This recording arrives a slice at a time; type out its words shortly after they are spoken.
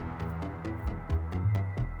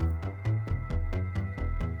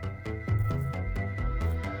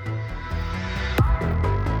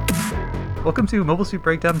Welcome to Mobile Suit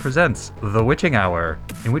Breakdown presents The Witching Hour,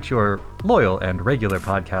 in which your loyal and regular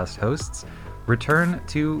podcast hosts return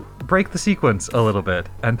to break the sequence a little bit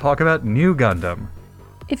and talk about new Gundam.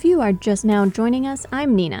 If you are just now joining us,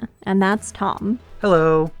 I'm Nina, and that's Tom.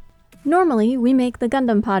 Hello. Normally, we make the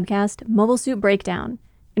Gundam podcast Mobile Suit Breakdown,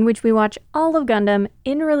 in which we watch all of Gundam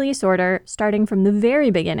in release order, starting from the very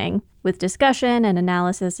beginning, with discussion and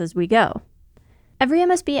analysis as we go. Every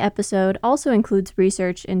MSB episode also includes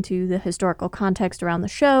research into the historical context around the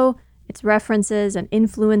show, its references and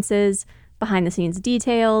influences, behind-the-scenes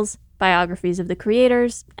details, biographies of the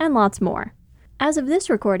creators, and lots more. As of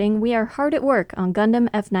this recording, we are hard at work on Gundam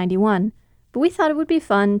F91, but we thought it would be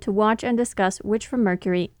fun to watch and discuss Witch from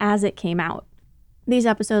Mercury as it came out. These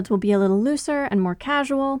episodes will be a little looser and more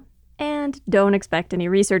casual, and don't expect any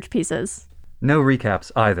research pieces. No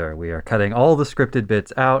recaps either. We are cutting all the scripted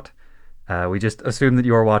bits out. We just assume that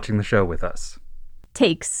you are watching the show with us.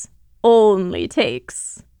 Takes. Only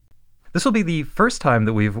takes. This will be the first time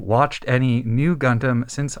that we've watched any new Gundam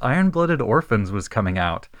since Iron-Blooded Orphans was coming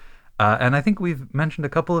out. And I think we've mentioned a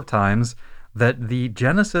couple of times that the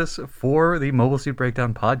genesis for the Mobile Suit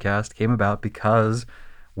Breakdown podcast came about because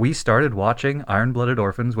we started watching Iron-Blooded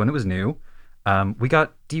Orphans when it was new. We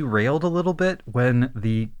got derailed a little bit when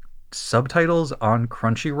the subtitles on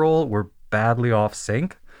Crunchyroll were badly off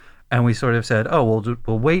sync. And we sort of said, we'll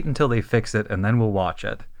wait until they fix it and then we'll watch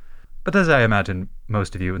it. But as I imagine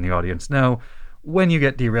most of you in the audience know, when you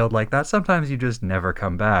get derailed like that, sometimes you just never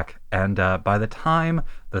come back. And by the time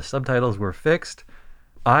the subtitles were fixed,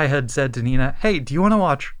 I had said to Nina, hey, do you want to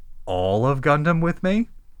watch all of Gundam with me?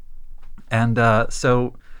 And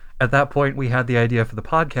so at that point, we had the idea for the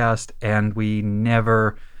podcast, and we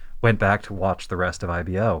never went back to watch the rest of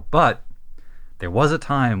IBO. But there was a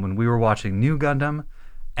time when we were watching new Gundam,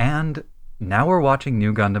 and now we're watching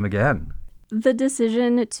new Gundam again. The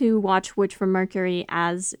decision to watch Witch from Mercury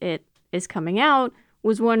as it is coming out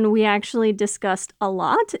was one we actually discussed a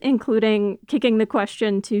lot, including kicking the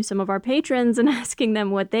question to some of our patrons and asking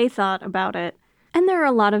them what they thought about it. And there are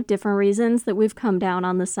a lot of different reasons that we've come down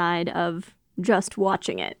on the side of just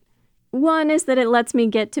watching it. One is that it lets me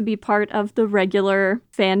get to be part of the regular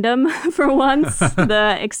fandom for once.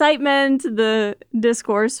 The excitement, the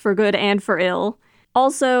discourse for good and for ill.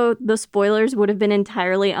 Also, the spoilers would have been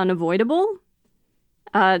entirely unavoidable.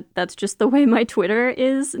 That's just the way my Twitter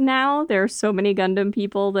is now. There are so many Gundam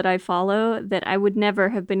people that I follow that I would never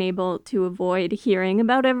have been able to avoid hearing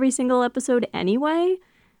about every single episode anyway.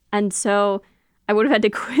 And so I would have had to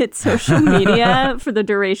quit social media for the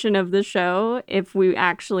duration of the show if we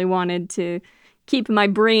actually wanted to keep my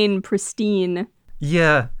brain pristine.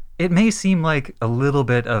 Yeah. It may seem like a little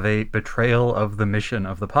bit of a betrayal of the mission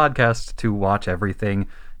of the podcast to watch everything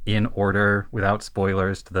in order without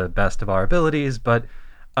spoilers to the best of our abilities, but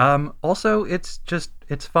also it's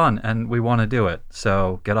fun and we want to do it,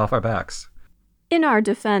 so get off our backs. In our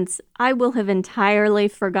defense, I will have entirely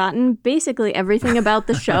forgotten basically everything about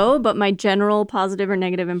the show but my general positive or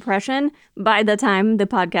negative impression by the time the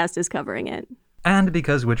podcast is covering it. And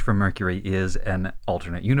because Witch from Mercury is an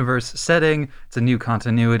alternate universe setting, it's a new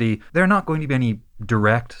continuity, there are not going to be any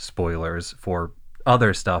direct spoilers for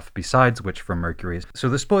other stuff besides Witch from Mercury. So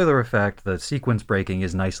the spoiler effect, the sequence breaking,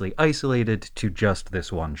 is nicely isolated to just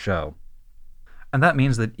this one show. And that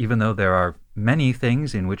means that even though there are many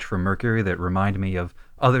things in Witch from Mercury that remind me of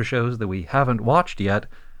other shows that we haven't watched yet,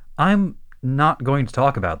 I'm not going to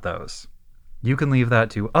talk about those. You can leave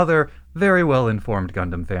that to other very well-informed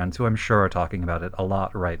Gundam fans who I'm sure are talking about it a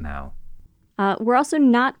lot right now. We're also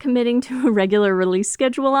not committing to a regular release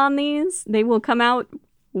schedule on these. They will come out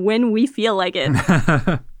when we feel like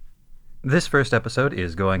it. This first episode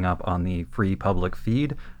is going up on the free public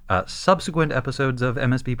feed. Subsequent episodes of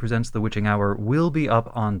MSB Presents The Witching Hour will be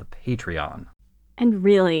up on the Patreon. And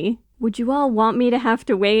really, would you all want me to have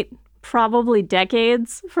to wait probably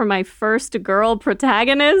decades for my first girl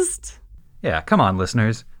protagonist? Yeah, come on,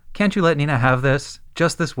 listeners. Can't you let Nina have this?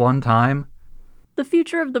 Just this one time? The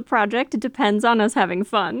future of the project depends on us having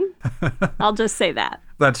fun. I'll just say that.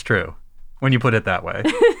 That's true, when you put it that way.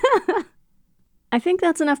 I think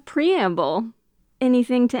that's enough preamble.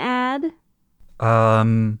 Anything to add?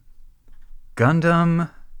 Gundam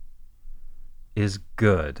is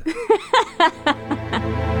good.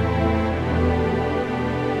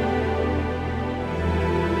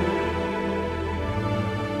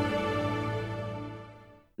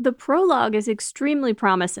 The prologue is extremely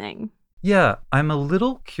promising. Yeah, I'm a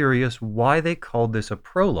little curious why they called this a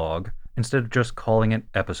prologue instead of just calling it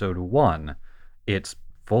episode 1. It's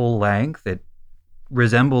full length, it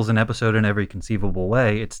resembles an episode in every conceivable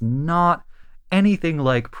way. It's not anything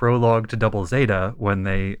like Prologue to Double Zeta when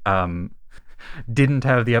they didn't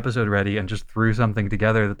have the episode ready and just threw something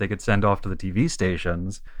together that they could send off to the TV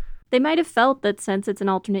stations. They might have felt that since it's an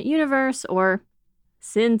alternate universe, or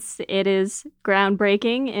since it is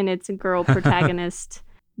groundbreaking and it's a girl protagonist,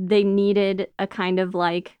 they needed a kind of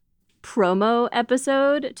like promo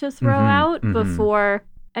episode to throw out before,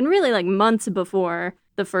 and really like months before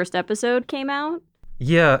the first episode came out.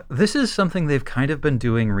 Yeah, this is something they've kind of been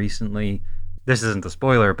doing recently. This isn't a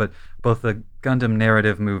spoiler, but both the Gundam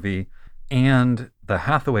narrative movie and the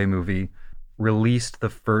Hathaway movie released the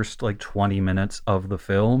first like 20 minutes of the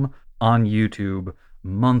film on YouTube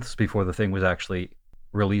months before the thing was actually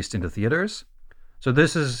released into theaters. So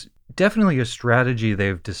this is definitely a strategy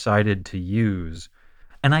they've decided to use.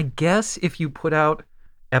 And I guess if you put out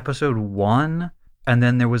episode 1 and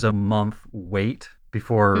then there was a month wait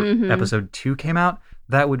before episode 2 came out,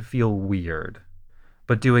 that would feel weird.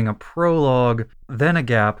 But doing a prologue, then a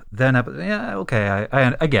gap, then yeah, okay,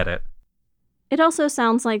 I get it. It also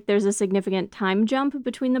sounds like there's a significant time jump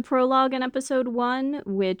between the prologue and episode 1,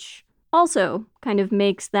 which also kind of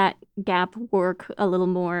makes that gap work a little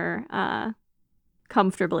more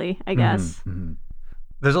comfortably, I guess.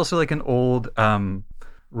 There's also like an old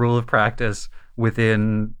rule of practice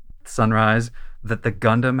within Sunrise that the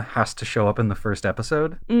Gundam has to show up in the first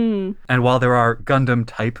episode. And while there are Gundam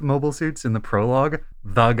type mobile suits in the prologue,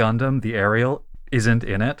 the Gundam, the Ariel, isn't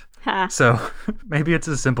in it. So maybe it's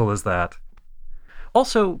as simple as that.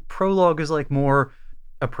 Also, prologue is like more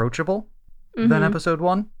approachable than episode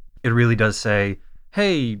 1. It really does say,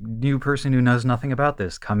 hey, new person who knows nothing about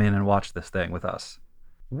this, come in and watch this thing with us.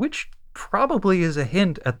 Which probably is a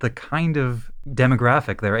hint at the kind of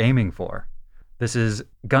demographic they're aiming for. This is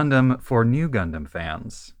Gundam for new Gundam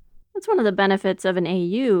fans. That's one of the benefits of an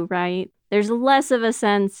AU, right? There's less of a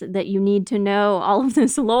sense that you need to know all of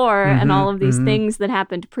this lore and all of these things that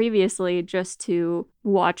happened previously just to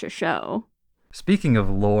watch a show. Speaking of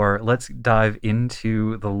lore, let's dive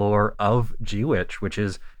into the lore of G-Witch, which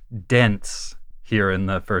is dense here in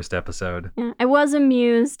the first episode. Yeah, I was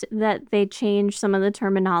amused that they changed some of the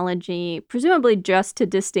terminology, presumably just to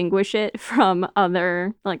distinguish it from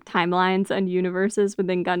other like timelines and universes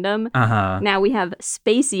within Gundam. Now we have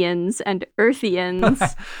Spacians and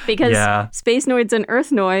Earthians, because Spacenoids and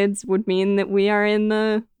Earthnoids would mean that we are in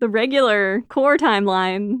the regular core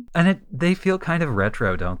timeline. And they feel kind of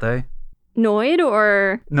retro, don't they? Noid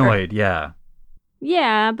or... Noid, yeah.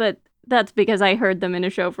 Yeah, but that's because I heard them in a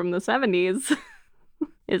show from the 70s.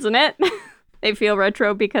 Isn't it? They feel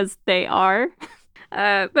retro because they are.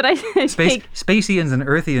 But I think... Spacians and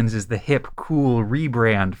Earthians is the hip, cool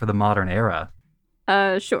rebrand for the modern era.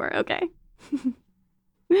 Sure, okay.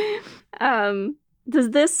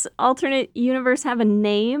 Does this alternate universe have a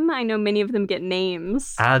name? I know many of them get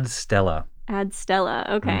names. Ad Stella. Ad Stella,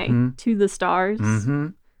 okay. To the stars.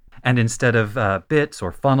 And instead of bits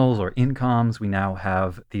or funnels or incoms, we now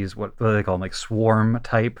have these, what do they call them, like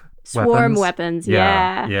swarm-type Swarm weapons,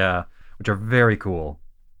 yeah. Yeah, which are very cool.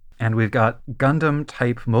 And we've got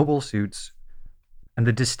Gundam-type mobile suits. And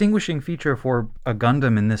the distinguishing feature for a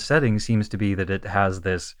Gundam in this setting seems to be that it has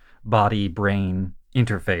this body-brain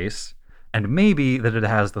interface, and maybe that it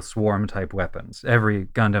has the swarm-type weapons. Every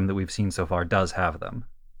Gundam that we've seen so far does have them.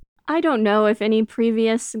 I don't know if any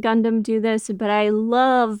previous Gundam do this, but I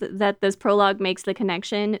love that this prologue makes the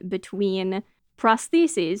connection between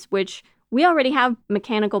prostheses, which we already have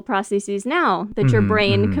mechanical prostheses now that your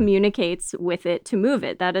brain communicates with it to move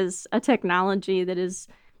it. That is a technology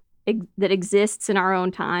that exists in our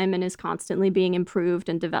own time and is constantly being improved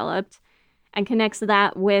and developed, and connects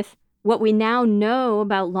that with what we now know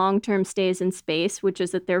about long-term stays in space, which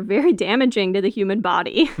is that they're very damaging to the human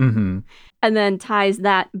body, and then ties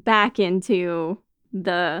that back into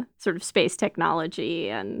the sort of space technology.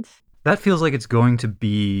 And that feels like it's going to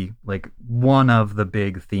be like one of the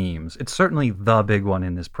big themes. It's certainly the big one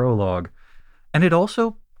in this prologue. And it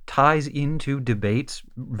also ties into debates,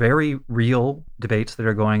 very real debates that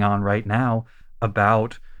are going on right now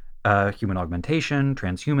about human augmentation,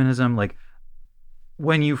 transhumanism. Like,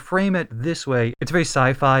 when you frame it this way, it's very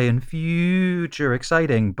sci-fi and future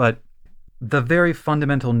exciting, but the very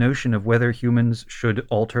fundamental notion of whether humans should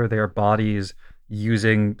alter their bodies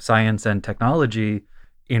using science and technology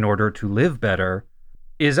in order to live better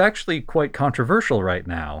is actually quite controversial right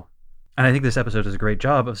now. And I think this episode does a great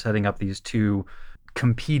job of setting up these two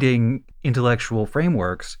competing intellectual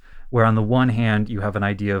frameworks, where on the one hand, you have an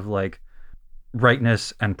idea of like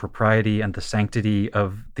rightness and propriety and the sanctity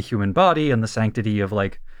of the human body and the sanctity of,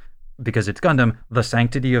 like, because it's Gundam, the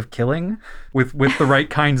sanctity of killing with the right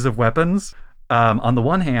kinds of weapons on the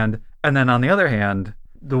one hand. And then on the other hand,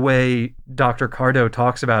 the way Dr. Cardo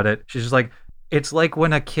talks about it, she's just like, It's like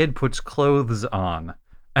when a kid puts clothes on.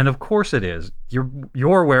 And of course it is.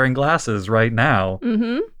 You're wearing glasses right now.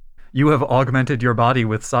 Mm-hmm. You have augmented your body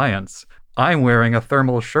with science. I'm wearing a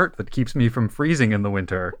thermal shirt that keeps me from freezing in the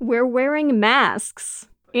winter. We're wearing masks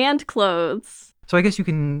and clothes. So I guess you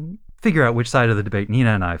can figure out which side of the debate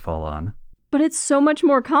Nina and I fall on. But it's so much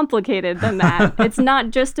more complicated than that. It's not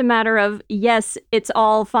just a matter of, yes, it's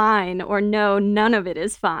all fine, or no, none of it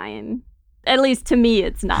is fine. At least to me,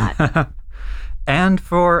 it's not. And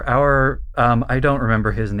for our, I don't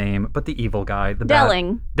remember his name, but the evil guy.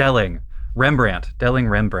 Delling. Delling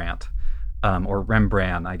Rembrandt. Or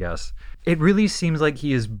Rembrandt, I guess. It really seems like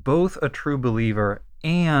he is both a true believer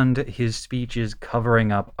and his speech is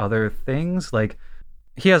covering up other things. Like,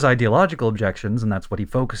 he has ideological objections, and that's what he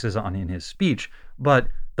focuses on in his speech. But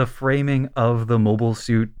the framing of the Mobile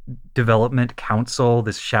Suit Development Council,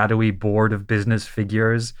 this shadowy board of business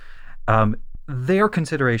figures, their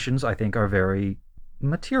considerations, I think, are very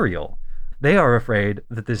material. They are afraid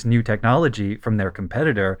that this new technology from their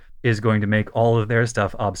competitor is going to make all of their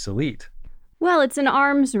stuff obsolete. Well, it's an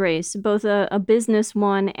arms race, both a business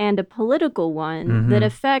one and a political one, that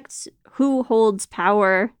affects who holds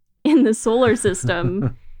power in the solar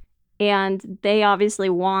system. And they obviously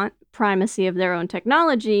want primacy of their own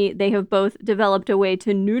technology. They have both developed a way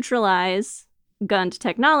to neutralize GUND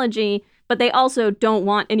technology, but they also don't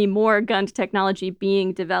want any more GUND technology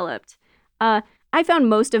being developed. I found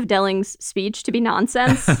most of Delling's speech to be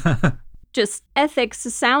nonsense. Just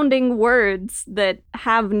ethics-sounding words that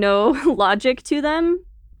have no logic to them.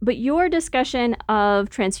 But your discussion of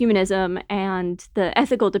transhumanism and the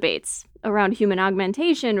ethical debates around human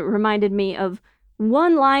augmentation reminded me of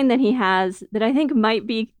one line that he has that I think might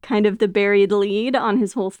be kind of the buried lead on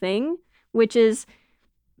his whole thing, which is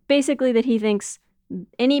basically that he thinks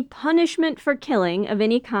any punishment for killing of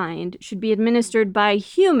any kind should be administered by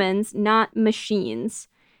humans, not machines.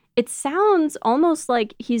 It sounds almost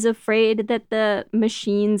like he's afraid that the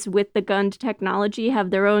machines with the GUND technology have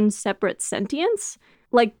their own separate sentience.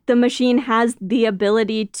 Like the machine has the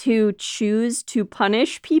ability to choose to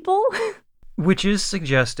punish people. Which is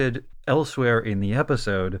suggested elsewhere in the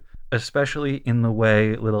episode, especially in the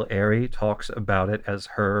way little Aerie talks about it as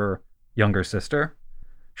her younger sister.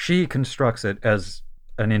 She constructs it as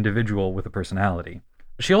an individual with a personality.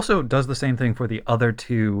 She also does the same thing for the other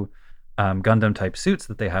two Gundam-type suits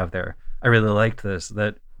that they have there. I really liked this,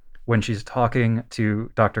 that when she's talking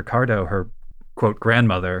to Dr. Cardo, her, quote,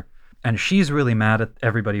 grandmother, and she's really mad at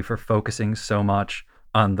everybody for focusing so much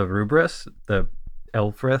on the Rubris, the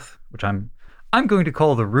Elfrith, which I'm going to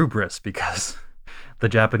call the Rubris because the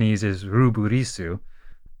Japanese is Ruburisu.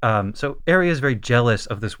 So Aerie is very jealous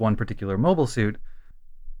of this one particular mobile suit,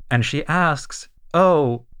 and she asks,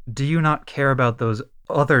 oh, do you not care about those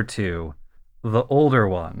other two, the older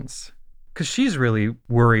ones? Because she's really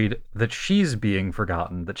worried that she's being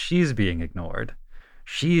forgotten, that she's being ignored.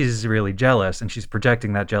 She's really jealous, and she's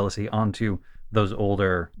projecting that jealousy onto those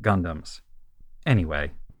older Gundams.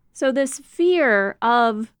 Anyway. So this fear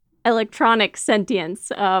of electronic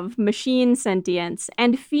sentience, of machine sentience,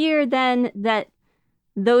 and fear then that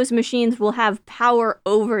those machines will have power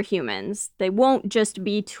over humans. They won't just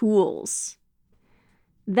be tools.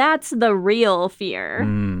 That's the real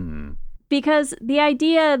fear. Because the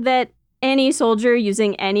idea that any soldier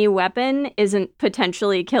using any weapon isn't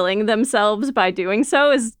potentially killing themselves by doing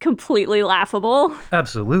so is completely laughable.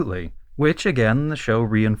 Absolutely. Which, again, the show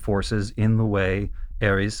reinforces in the way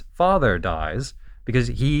Aerie's father dies, because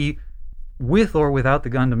he, with or without the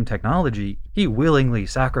Gundam technology, he willingly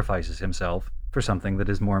sacrifices himself for something that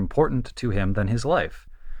is more important to him than his life,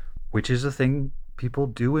 which is a thing people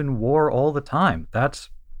do in war all the time. That's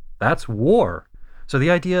war. So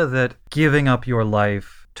the idea that giving up your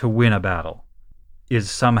life to win a battle is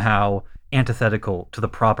somehow antithetical to the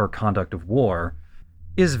proper conduct of war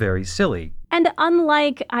is very silly. And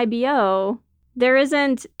unlike IBO, there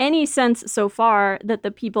isn't any sense so far that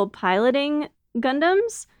the people piloting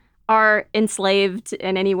Gundams are enslaved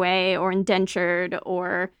in any way or indentured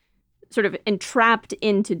or sort of entrapped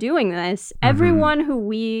into doing this. Everyone who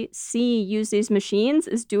we see use these machines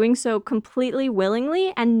is doing so completely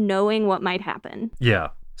willingly and knowing what might happen. Yeah,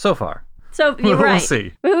 so far. So you're right. We'll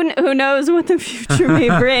see. Who knows what the future may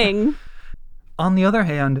bring? On the other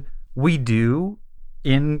hand, we do,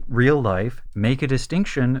 in real life, make a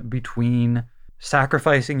distinction between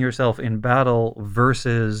sacrificing yourself in battle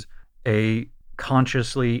versus a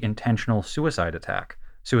consciously intentional suicide attack.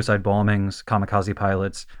 Suicide bombings, kamikaze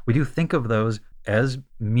pilots. We do think of those as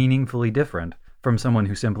meaningfully different from someone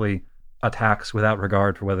who simply attacks without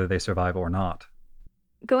regard for whether they survive or not.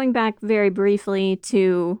 Going back very briefly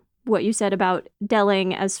to what you said about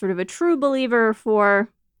Delling as sort of a true believer for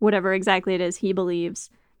whatever exactly it is he believes.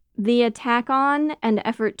 The attack on and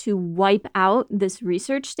effort to wipe out this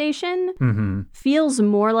research station feels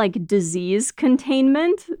more like disease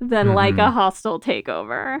containment than like a hostile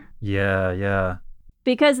takeover. Yeah.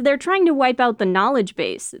 Because they're trying to wipe out the knowledge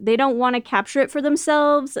base. They don't want to capture it for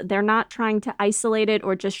themselves. They're not trying to isolate it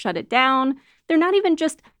or just shut it down. They're not even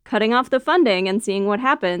just cutting off the funding and seeing what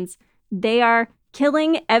happens. They are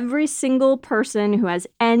killing every single person who has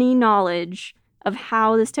any knowledge of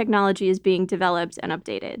how this technology is being developed and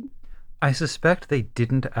updated. I suspect they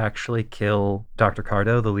didn't actually kill Dr.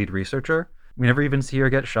 Cardo, the lead researcher. We never even see her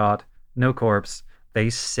get shot. No corpse. They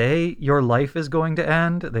say your life is going to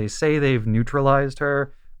end. They say they've neutralized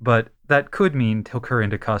her, but that could mean took her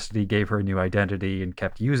into custody, gave her a new identity, and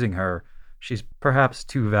kept using her. She's perhaps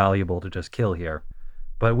too valuable to just kill here.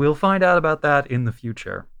 But we'll find out about that in the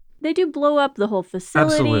future. They do blow up the whole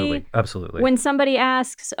facility. Absolutely. When somebody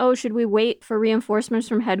asks, oh, should we wait for reinforcements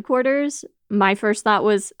from headquarters? My first thought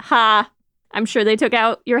was, I'm sure they took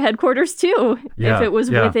out your headquarters too, if it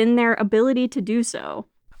was within their ability to do so.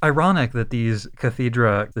 Ironic that these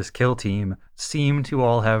Cathedra, this kill team, seem to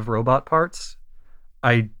all have robot parts.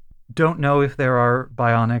 I don't know if there are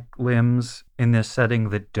bionic limbs in this setting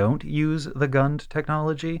that don't use the Gund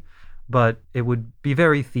technology, but it would be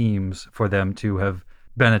very themes for them to have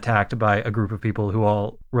been attacked by a group of people who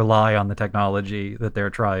all rely on the technology that they're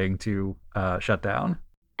trying to shut down.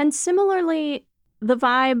 And similarly, the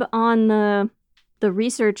vibe on the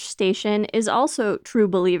research station is also true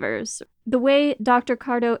believers. The way Dr.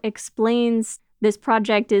 Cardo explains this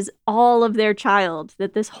project is all of their child,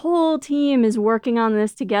 that this whole team is working on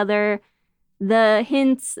this together. The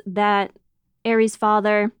hints that Aries'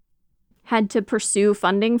 father had to pursue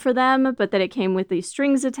funding for them, but that it came with these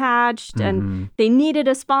strings attached, and they needed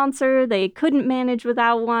a sponsor. They couldn't manage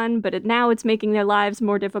without one, but now it's making their lives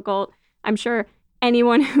more difficult. I'm sure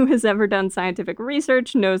anyone who has ever done scientific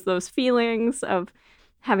research knows those feelings of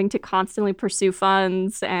having to constantly pursue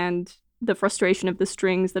funds and the frustration of the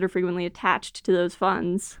strings that are frequently attached to those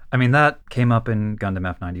funds. I mean, that came up in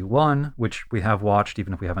Gundam F91, which we have watched,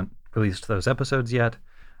 even if we haven't released those episodes yet,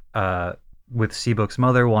 with Seabook's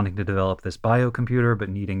mother wanting to develop this biocomputer, but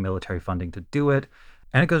needing military funding to do it.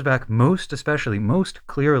 And it goes back most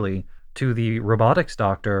clearly to the robotics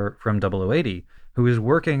doctor from 0080, who is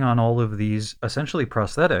working on all of these essentially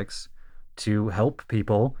prosthetics to help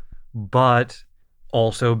people, but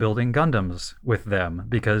also building Gundams with them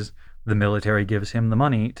because the military gives him the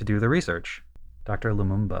money to do the research. Dr.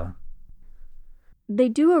 Lumumba. They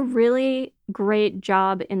do a really great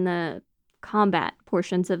job in the combat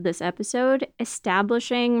portions of this episode,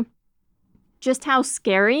 establishing just how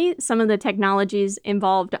scary some of the technologies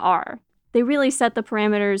involved are. They really set the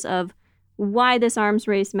parameters of why this arms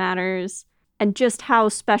race matters and just how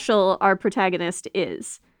special our protagonist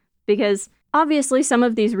is. Because obviously some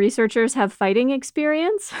of these researchers have fighting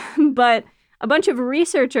experience, but a bunch of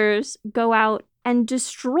researchers go out and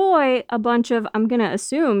destroy a bunch of, I'm going to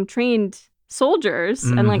assume, trained soldiers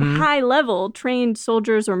and like high-level trained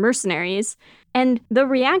soldiers or mercenaries. And the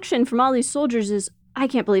reaction from all these soldiers is, I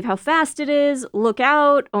can't believe how fast it is. Look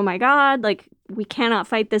out. Oh my God. Like, we cannot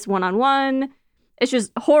fight this one-on-one. It's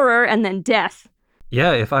just horror and then death.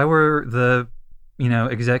 Yeah, if I were the,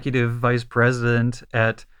 executive vice president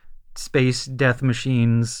at Space Death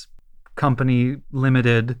Machines Company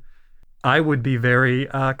Limited, I would be very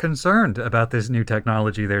concerned about this new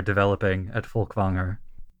technology they're developing at Folkvanger.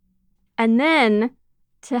 And then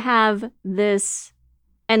to have this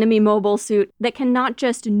enemy mobile suit that can not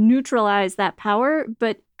just neutralize that power,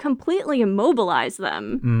 but completely immobilize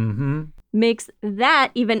them, makes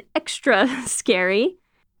that even extra scary.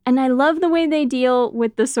 And I love the way they deal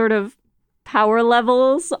with the sort of power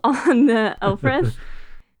levels on the Elfrith,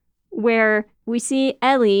 where we see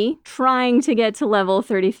Ellie trying to get to level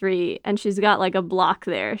 33, and she's got like a block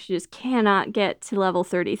there. She just cannot get to level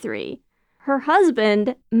 33. Her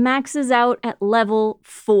husband maxes out at level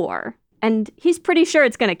 4, and he's pretty sure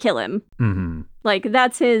it's going to kill him. Like,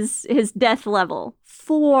 that's his death level.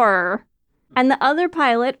 4. And the other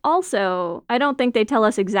pilot also, I don't think they tell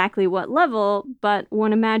us exactly what level, but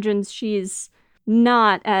one imagines she's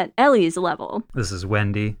not at Ellie's level. This is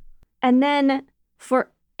Wendy. And then for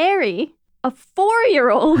Eri, a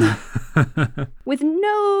 4-year-old with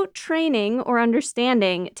no training or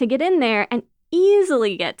understanding to get in there and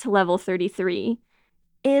easily get to level 33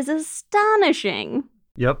 is astonishing.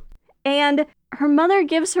 Yep. And her mother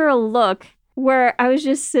gives her a look where I was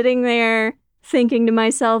just sitting there thinking to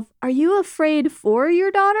myself, are you afraid for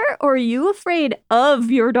your daughter or are you afraid of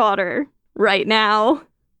your daughter right now?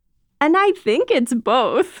 And I think it's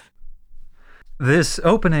both. This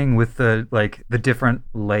opening with the different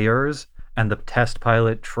layers and the test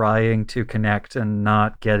pilot trying to connect and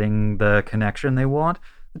not getting the connection they want,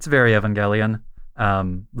 it's very Evangelion.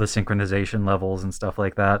 The synchronization levels and stuff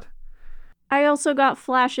like that. I also got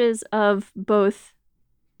flashes of both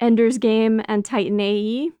Ender's Game and Titan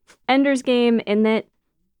AE. Ender's Game in that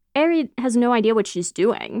Eri has no idea what she's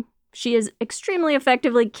doing. She is extremely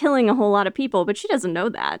effectively killing a whole lot of people, but she doesn't know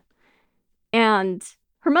that. And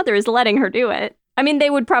her mother is letting her do it. I mean,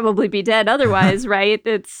 they would probably be dead otherwise, right?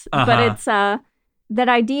 But it's that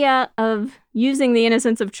idea of using the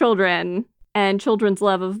innocence of children and children's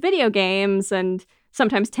love of video games and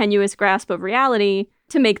sometimes tenuous grasp of reality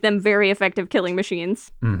to make them very effective killing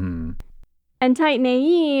machines. Mm-hmm. And Titan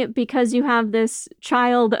AE, because you have this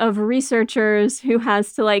child of researchers who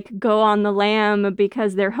has to go on the lam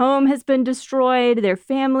because their home has been destroyed, their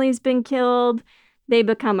family's been killed, they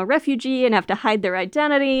become a refugee and have to hide their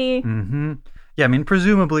identity. Mm-hmm. Yeah, I mean,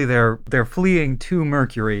 presumably they're fleeing to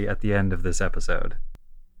Mercury at the end of this episode.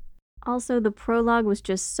 Also, the prologue was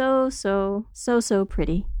just so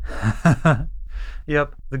pretty.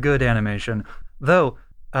 Yep, the good animation. Though,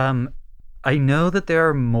 I know that there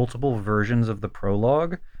are multiple versions of the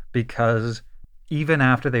prologue because even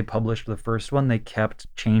after they published the first one, they kept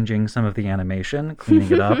changing some of the animation,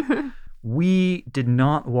 cleaning it up. We did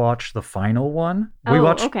not watch the final one. We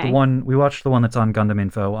watched the one that's on Gundam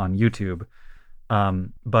Info on YouTube.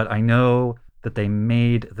 But I know that they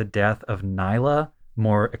made the death of Nyla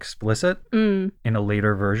more explicit in a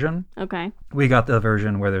later version. Okay. We got the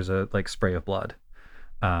version where there's a spray of blood.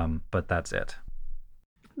 But that's it.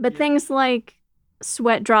 But things like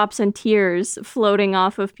sweat drops and tears floating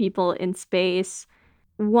off of people in space.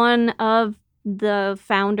 One of the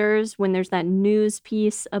founders, when there's that news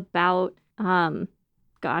piece about,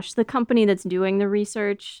 the company that's doing the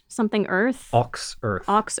research, something Earth? Ox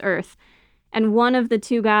Earth. And one of the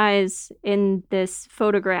two guys in this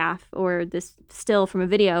photograph or this still from a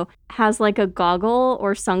video has a goggle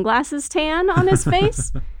or sunglasses tan on his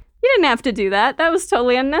face. You didn't have to do that. That was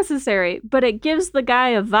totally unnecessary. But it gives the guy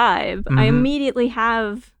a vibe. Mm-hmm. I immediately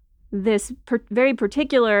have this very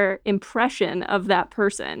particular impression of that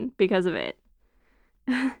person because of it.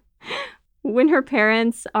 When her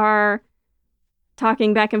parents are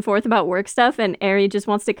talking back and forth about work stuff and Eri just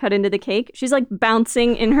wants to cut into the cake, she's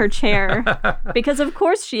bouncing in her chair. Because of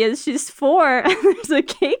course she is. She's 4 and there's a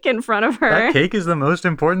cake in front of her. That cake is the most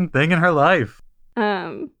important thing in her life.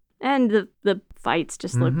 And the fights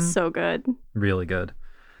just looked so good. Really good.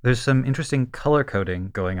 There's some interesting color coding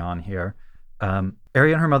going on here.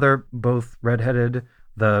 Eri and her mother, both redheaded.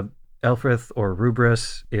 The Elfrith or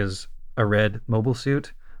Rubris is a red mobile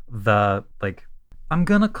suit. I'm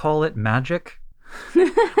gonna call it magic.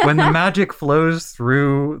 When the magic flows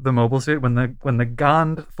through the mobile suit, when the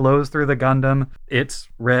Gond flows through the Gundam, it's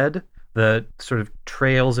red. The sort of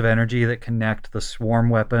trails of energy that connect the swarm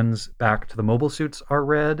weapons back to the mobile suits are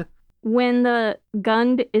red. When the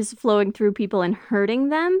Gund is flowing through people and hurting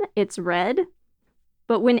them, it's red.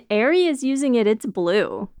 But when Eri is using it, it's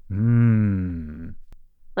blue.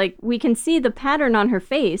 We can see the pattern on her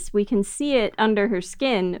face. We can see it under her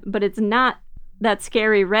skin, but it's not that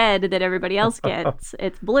scary red that everybody else gets.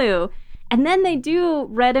 It's blue. And then they do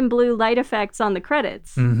red and blue light effects on the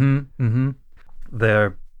credits.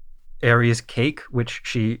 The Eri's cake, which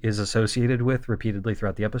she is associated with repeatedly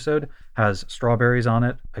throughout the episode, has strawberries on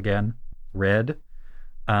it, again, red.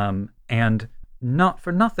 And not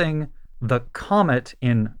for nothing, the comet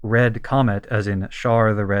in Red Comet, as in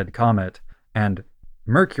Char the Red Comet, and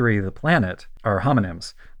Mercury the planet are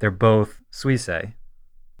homonyms. They're both Suisei.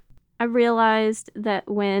 I realized that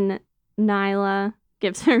when Nyla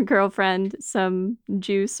gives her girlfriend some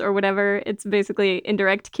juice or whatever, it's basically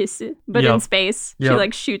indirect kiss, but in space.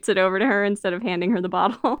 She shoots it over to her instead of handing her the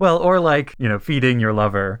bottle. Well, or feeding your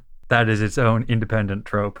lover. That is its own independent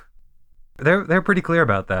trope. They're pretty clear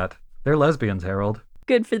about that. They're lesbians, Harold.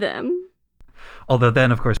 Good for them. Although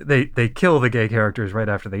then, of course, they kill the gay characters right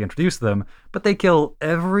after they introduce them, but they kill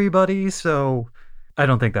everybody, so I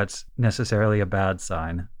don't think that's necessarily a bad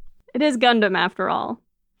sign. It is Gundam, after all.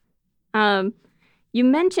 You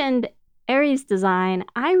mentioned Eri's design.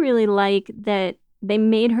 I really like that they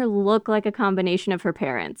made her look like a combination of her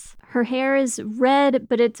parents. Her hair is red,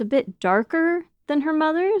 but it's a bit darker than her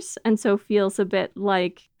mother's, and so feels a bit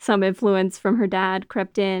like some influence from her dad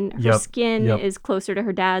crept in. Her skin is closer to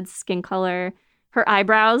her dad's skin color. Her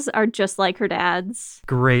eyebrows are just like her dad's.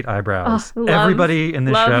 Great eyebrows. Everybody in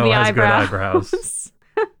this show has good eyebrows.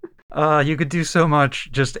 You could do so much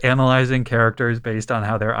just analyzing characters based on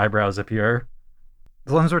how their eyebrows appear.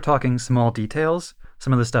 as long as we're talking small details,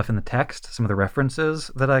 some of the stuff in the text, some of the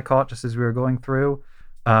references that I caught just as we were going through,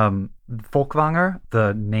 Folkvanger,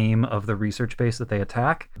 the name of the research base that they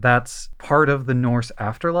attack, that's part of the Norse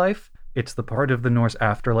afterlife. It's the part of the Norse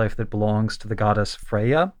afterlife that belongs to the goddess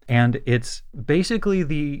Freya, and it's basically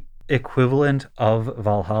the equivalent of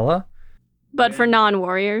Valhalla. But for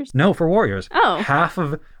non-warriors? No, for warriors. Oh. Half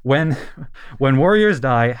of when warriors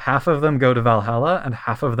die, half of them go to Valhalla and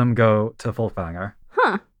half of them go to Folkvanger.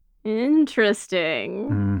 Huh. Interesting.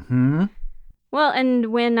 Mm-hmm. Well, and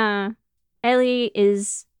when Ellie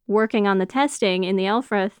is working on the testing in the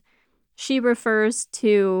Elfrith, she refers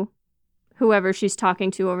to whoever she's talking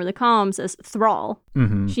to over the comms as Thrall.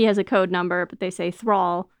 Mm-hmm. She has a code number, but they say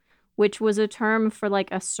Thrall, which was a term for like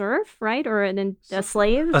a serf, right? Or a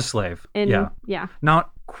slave? A slave, Yeah.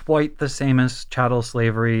 Not quite the same as chattel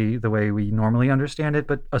slavery the way we normally understand it,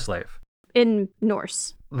 but a slave. In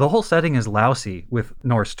Norse. The whole setting is lousy with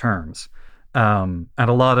Norse terms, and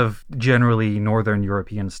a lot of generally Northern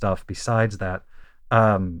European stuff besides that.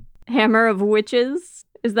 Hammer of Witches?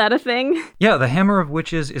 Is that a thing? Yeah, the Hammer of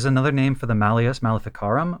Witches is another name for the Malleus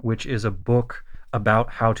Maleficarum, which is a book about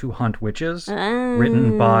how to hunt witches,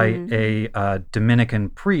 written by a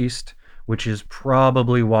Dominican priest, which is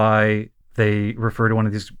probably why they refer to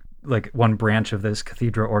one branch of this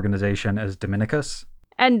cathedra organization as Dominicus.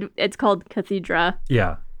 And it's called Cathedra.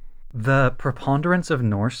 Yeah. The preponderance of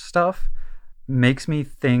Norse stuff makes me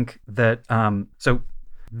think that, so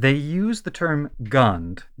they use the term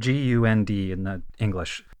Gund, G-U-N-D in the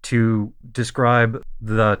English, to describe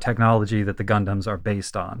the technology that the Gundams are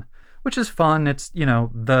based on, which is fun. It's,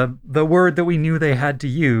 the word that we knew they had to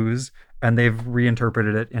use, and they've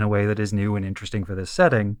reinterpreted it in a way that is new and interesting for this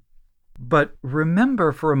setting. But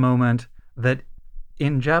remember for a moment that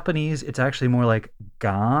in Japanese, it's actually more like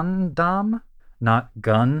Gundam, not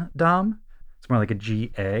Gundam. It's more like a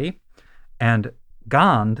G-A. And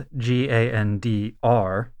Gand,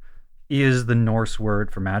 G-A-N-D-R, is the Norse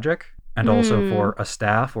word for magic, and also for a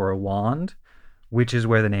staff or a wand, which is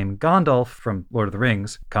where the name Gandalf from Lord of the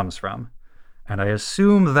Rings comes from. And I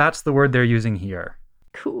assume that's the word they're using here.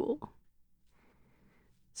 Cool.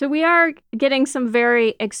 So we are getting some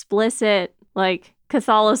very explicit,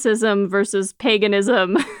 Catholicism versus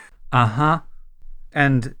paganism. Uh-huh.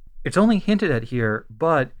 And it's only hinted at here,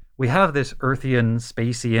 but we have this Earthian,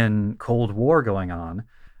 Spacian Cold War going on.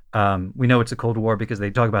 We know it's a Cold War because they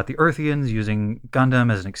talk about the Earthians using Gundam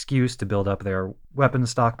as an excuse to build up their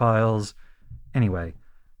weapons stockpiles. Anyway,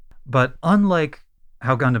 but unlike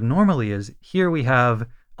how Gundam normally is, here we have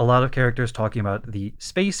a lot of characters talking about the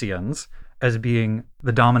Spacians as being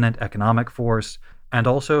the dominant economic force and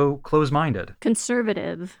also close-minded.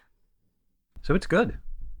 Conservative. So it's good.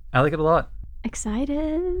 I like it a lot.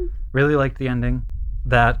 Excited. Really liked the ending.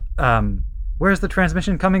 That, where's the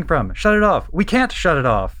transmission coming from? Shut it off. We can't shut it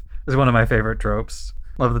off, is one of my favorite tropes.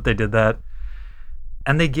 Love that they did that.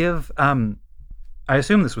 And they give, I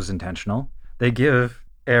assume this was intentional, they give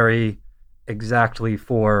Eri exactly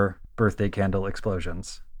 4 birthday candle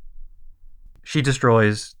explosions. She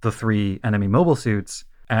destroys the 3 enemy mobile suits,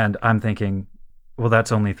 and I'm thinking, well,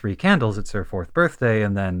 that's only 3 candles. It's her 4th birthday,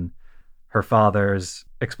 and then her father's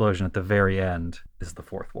explosion at the very end is the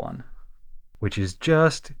 4th one, which is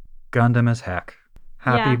just Gundam as heck.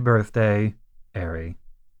 Happy birthday, Eri.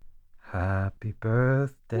 Happy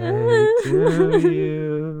birthday to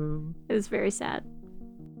you. It was very sad.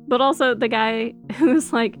 But also the guy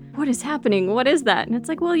who's like, what is happening? What is that? And it's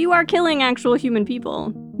like, well, you are killing actual human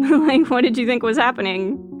people. What did you think was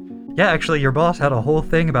happening? Yeah, actually, your boss had a whole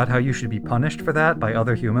thing about how you should be punished for that by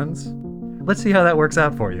other humans. Let's see how that works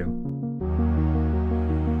out for you.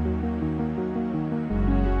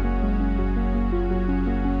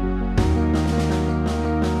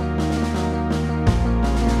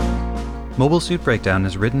 Mobile Suit Breakdown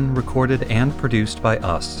is written, recorded, and produced by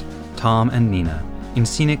us, Tom and Nina, in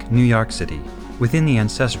scenic New York City, within the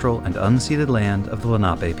ancestral and unceded land of the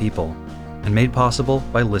Lenape people, and made possible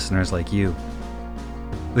by listeners like you.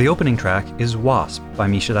 The opening track is Wasp by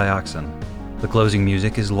Misha Dioxin. The closing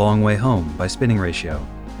music is Long Way Home by Spinning Ratio.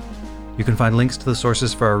 You can find links to the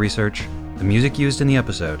sources for our research, the music used in the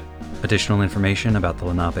episode, additional information about the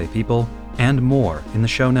Lenape people, and more in the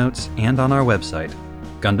show notes and on our website,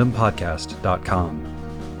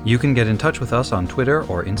 GundamPodcast.com. You can get in touch with us on Twitter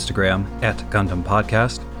or Instagram at Gundam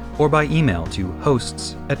Podcast, or by email to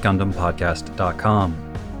hosts@GundamPodcast.com.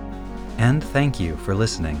 And thank you for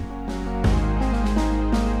listening.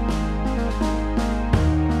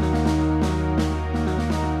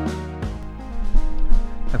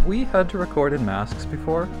 Have we had to record in masks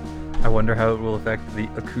before? I wonder how it will affect the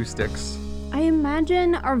acoustics I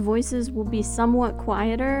imagine our voices will be somewhat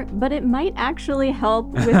quieter, but it might actually help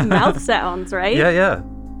with mouth sounds, right? Yeah.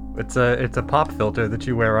 It's a pop filter that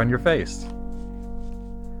you wear on your face.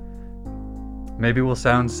 Maybe we'll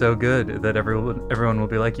sound so good that everyone will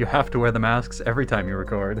be like, you have to wear the masks every time you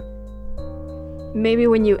record. Maybe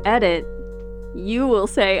when you edit, you will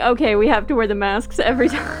say, okay, we have to wear the masks every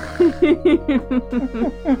time.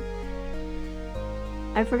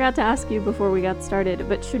 I forgot to ask you before we got started,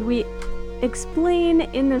 but should we explain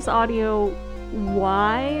in this audio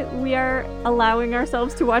why we are allowing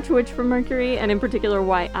ourselves to watch Witch from Mercury, and in particular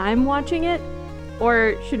why I'm watching it?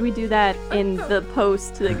 Or should we do that in the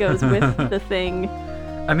post that goes with the thing?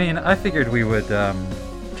 I mean, I figured we would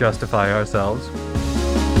justify ourselves.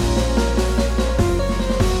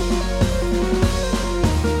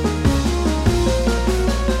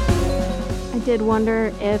 I did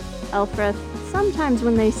wonder if Elfrith, sometimes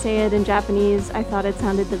when they say it in Japanese, I thought it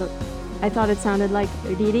sounded like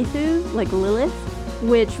Ririth, like Lilith,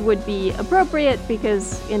 which would be appropriate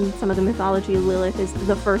because in some of the mythology, Lilith is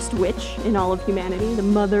the first witch in all of humanity, the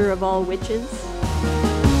mother of all witches.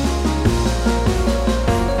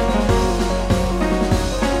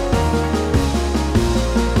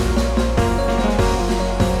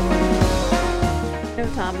 No,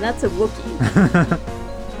 Tom, that's a Wookiee.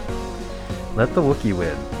 Let the Wookiee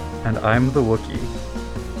win. And I'm the Wookiee.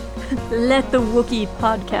 Let the Wookiee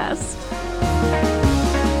podcast.